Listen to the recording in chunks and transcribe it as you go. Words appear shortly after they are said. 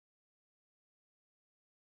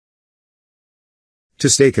To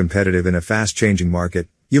stay competitive in a fast-changing market,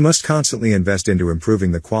 you must constantly invest into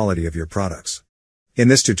improving the quality of your products. In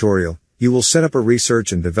this tutorial, you will set up a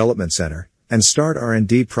research and development center, and start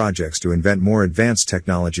R&D projects to invent more advanced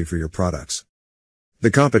technology for your products. The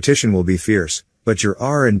competition will be fierce, but your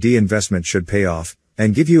R&D investment should pay off,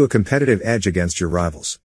 and give you a competitive edge against your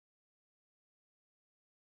rivals.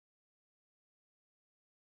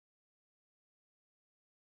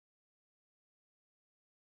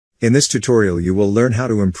 In this tutorial you will learn how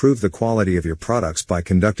to improve the quality of your products by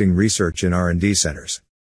conducting research in R&D centers.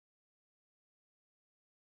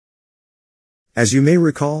 As you may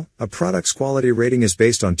recall, a product's quality rating is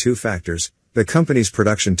based on two factors: the company's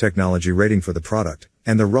production technology rating for the product,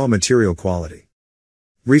 and the raw material quality.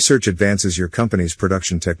 Research advances your company's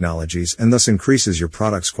production technologies and thus increases your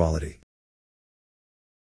product's quality.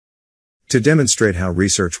 To demonstrate how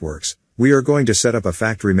research works, we are going to set up a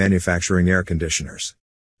factory manufacturing air conditioners.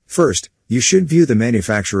 First, you should view the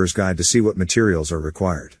manufacturer's guide to see what materials are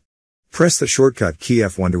required. Press the shortcut key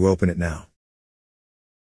F1 to open it now.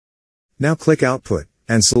 Now click Output,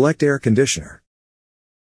 and select Air Conditioner.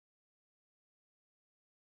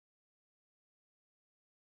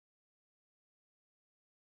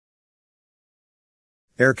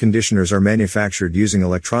 Air conditioners are manufactured using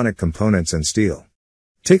electronic components and steel.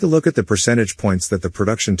 Take a look at the percentage points that the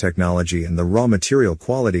production technology and the raw material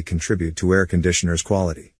quality contribute to air conditioners'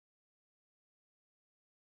 quality.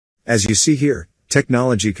 As you see here,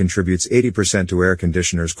 technology contributes 80% to air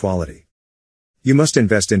conditioners' quality. You must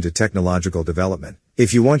invest into technological development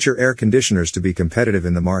if you want your air conditioners to be competitive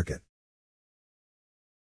in the market.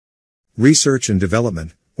 Research and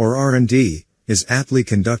development, or R&D, is aptly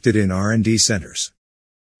conducted in R&D centers.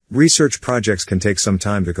 Research projects can take some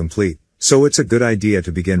time to complete, so it's a good idea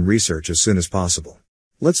to begin research as soon as possible.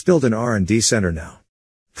 Let's build an R&D center now.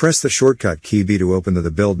 Press the shortcut key B to open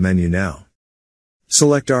the Build menu now.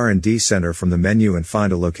 Select R&D Center from the menu and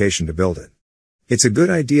find a location to build it. It's a good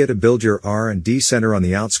idea to build your R&D center on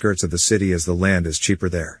the outskirts of the city as the land is cheaper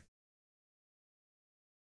there.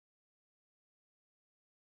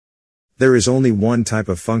 There is only one type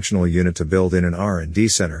of functional unit to build in an R&D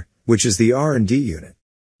center, which is the R&D unit.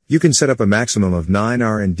 You can set up a maximum of 9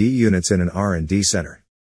 R&D units in an R&D center.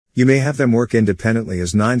 You may have them work independently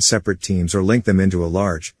as 9 separate teams or link them into a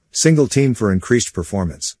large, single team for increased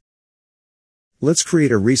performance. Let's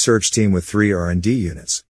create a research team with 3 R&D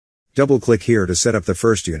units. Double-click here to set up the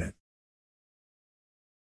first unit.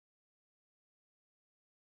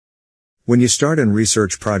 When you start a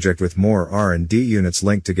research project with more R&D units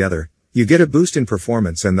linked together, you get a boost in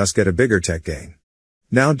performance and thus get a bigger tech gain.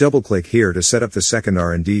 Now double-click here to set up the second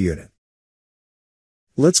R&D unit.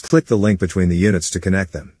 Let's click the link between the units to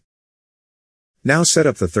connect them. Now set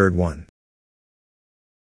up the third one.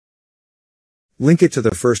 Link it to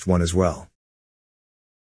the first one as well.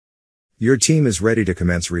 Your team is ready to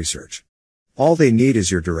commence research. All they need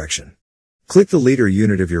is your direction. Click the leader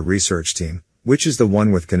unit of your research team, which is the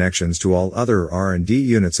one with connections to all other R&D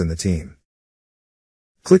units in the team.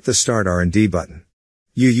 Click the Start R&D button.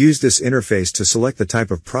 You use this interface to select the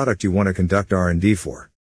type of product you want to conduct R&D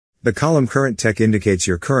for. The column Current Tech indicates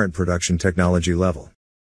your current production technology level.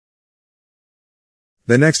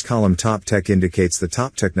 The next column Top Tech indicates the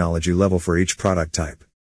top technology level for each product type.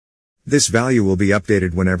 This value will be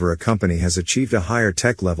updated whenever a company has achieved a higher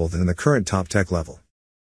tech level than the current top tech level.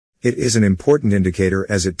 It is an important indicator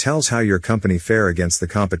as it tells how your company fare against the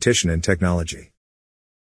competition in technology.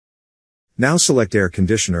 Now select Air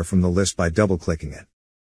Conditioner from the list by double-clicking it.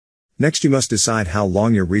 Next you must decide how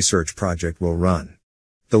long your research project will run.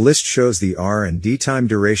 The list shows the R&D time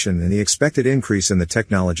duration and the expected increase in the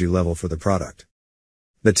technology level for the product.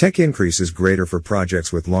 The tech increase is greater for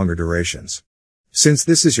projects with longer durations. Since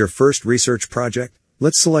this is your first research project,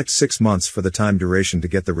 let's select 6 months for the time duration to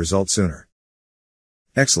get the result sooner.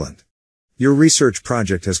 Excellent. Your research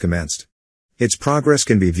project has commenced. Its progress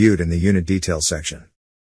can be viewed in the Unit Details section.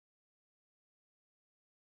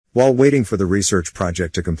 While waiting for the research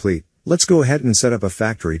project to complete, let's go ahead and set up a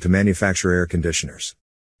factory to manufacture air conditioners.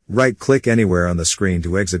 Right-click anywhere on the screen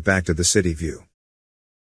to exit back to the city view.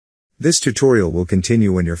 This tutorial will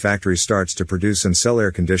continue when your factory starts to produce and sell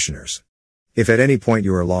air conditioners. If at any point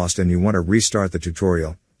you are lost and you want to restart the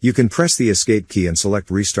tutorial, you can press the Escape key and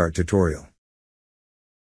select Restart Tutorial.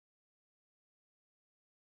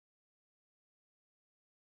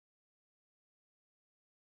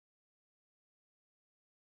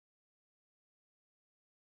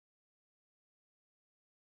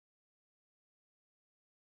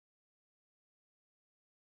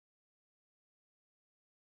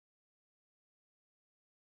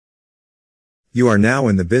 You are now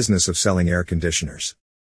in the business of selling air conditioners.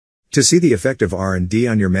 To see the effect of R&D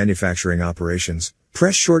on your manufacturing operations,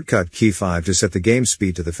 press shortcut key 5 to set the game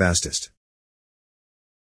speed to the fastest.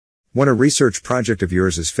 When a research project of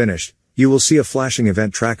yours is finished, you will see a flashing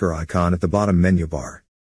event tracker icon at the bottom menu bar.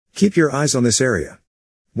 Keep your eyes on this area.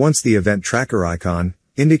 Once the event tracker icon,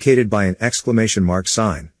 indicated by an exclamation mark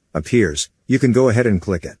sign, appears, you can go ahead and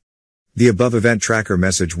click it. The above event tracker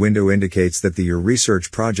message window indicates that your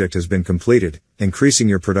research project has been completed, increasing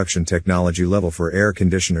your production technology level for air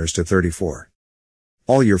conditioners to 34.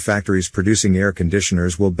 All your factories producing air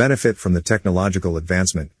conditioners will benefit from the technological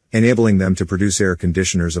advancement, enabling them to produce air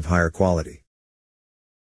conditioners of higher quality.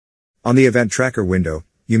 On the event tracker window,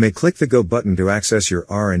 you may click the Go button to access your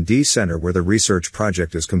R&D center where the research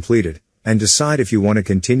project is completed, and decide if you want to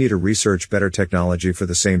continue to research better technology for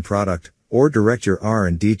the same product, or direct your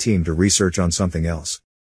R&D team to research on something else.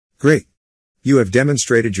 Great! You have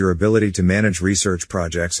demonstrated your ability to manage research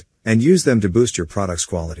projects, and use them to boost your product's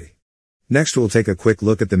quality. Next we'll take a quick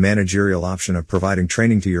look at the managerial option of providing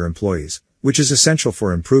training to your employees, which is essential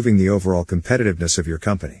for improving the overall competitiveness of your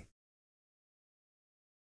company.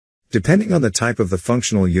 Depending on the type of the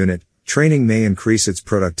functional unit, training may increase its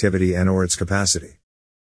productivity and/or its capacity.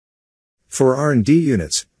 For R&D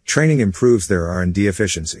units, training improves their R&D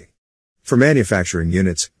efficiency. For manufacturing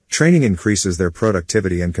units, training increases their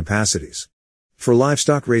productivity and capacities. For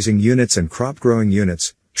livestock raising units and crop growing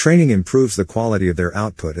units, training improves the quality of their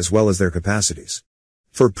output as well as their capacities.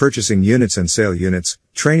 For purchasing units and sale units,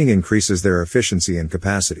 training increases their efficiency and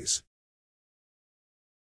capacities.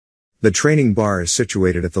 The training bar is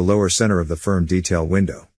situated at the lower center of the firm detail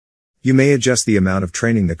window. You may adjust the amount of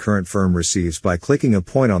training the current firm receives by clicking a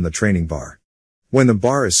point on the training bar. When the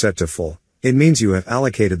bar is set to full, it means you have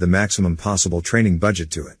allocated the maximum possible training budget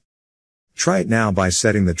to it. Try it now by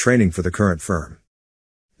setting the training for the current firm.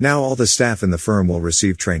 Now all the staff in the firm will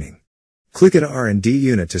receive training. Click an R&D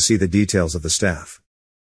unit to see the details of the staff.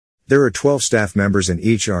 There are 12 staff members in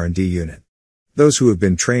each R&D unit. Those who have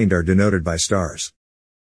been trained are denoted by stars.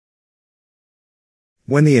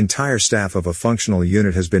 When the entire staff of a functional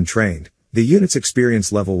unit has been trained, the unit's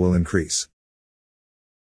experience level will increase.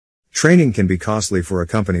 Training can be costly for a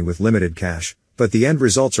company with limited cash, but the end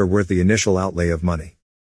results are worth the initial outlay of money.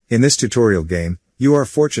 In this tutorial game, you are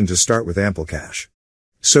fortunate to start with ample cash.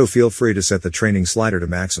 So feel free to set the training slider to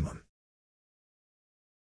maximum.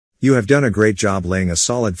 You have done a great job laying a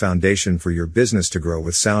solid foundation for your business to grow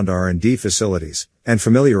with sound R&D facilities, and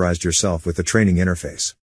familiarized yourself with the training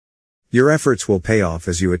interface. Your efforts will pay off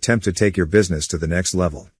as you attempt to take your business to the next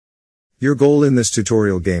level. Your goal in this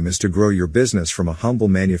tutorial game is to grow your business from a humble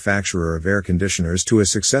manufacturer of air conditioners to a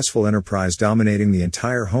successful enterprise dominating the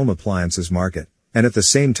entire home appliances market, and at the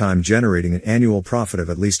same time generating an annual profit of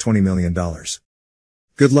at least $20 million.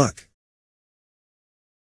 Good luck!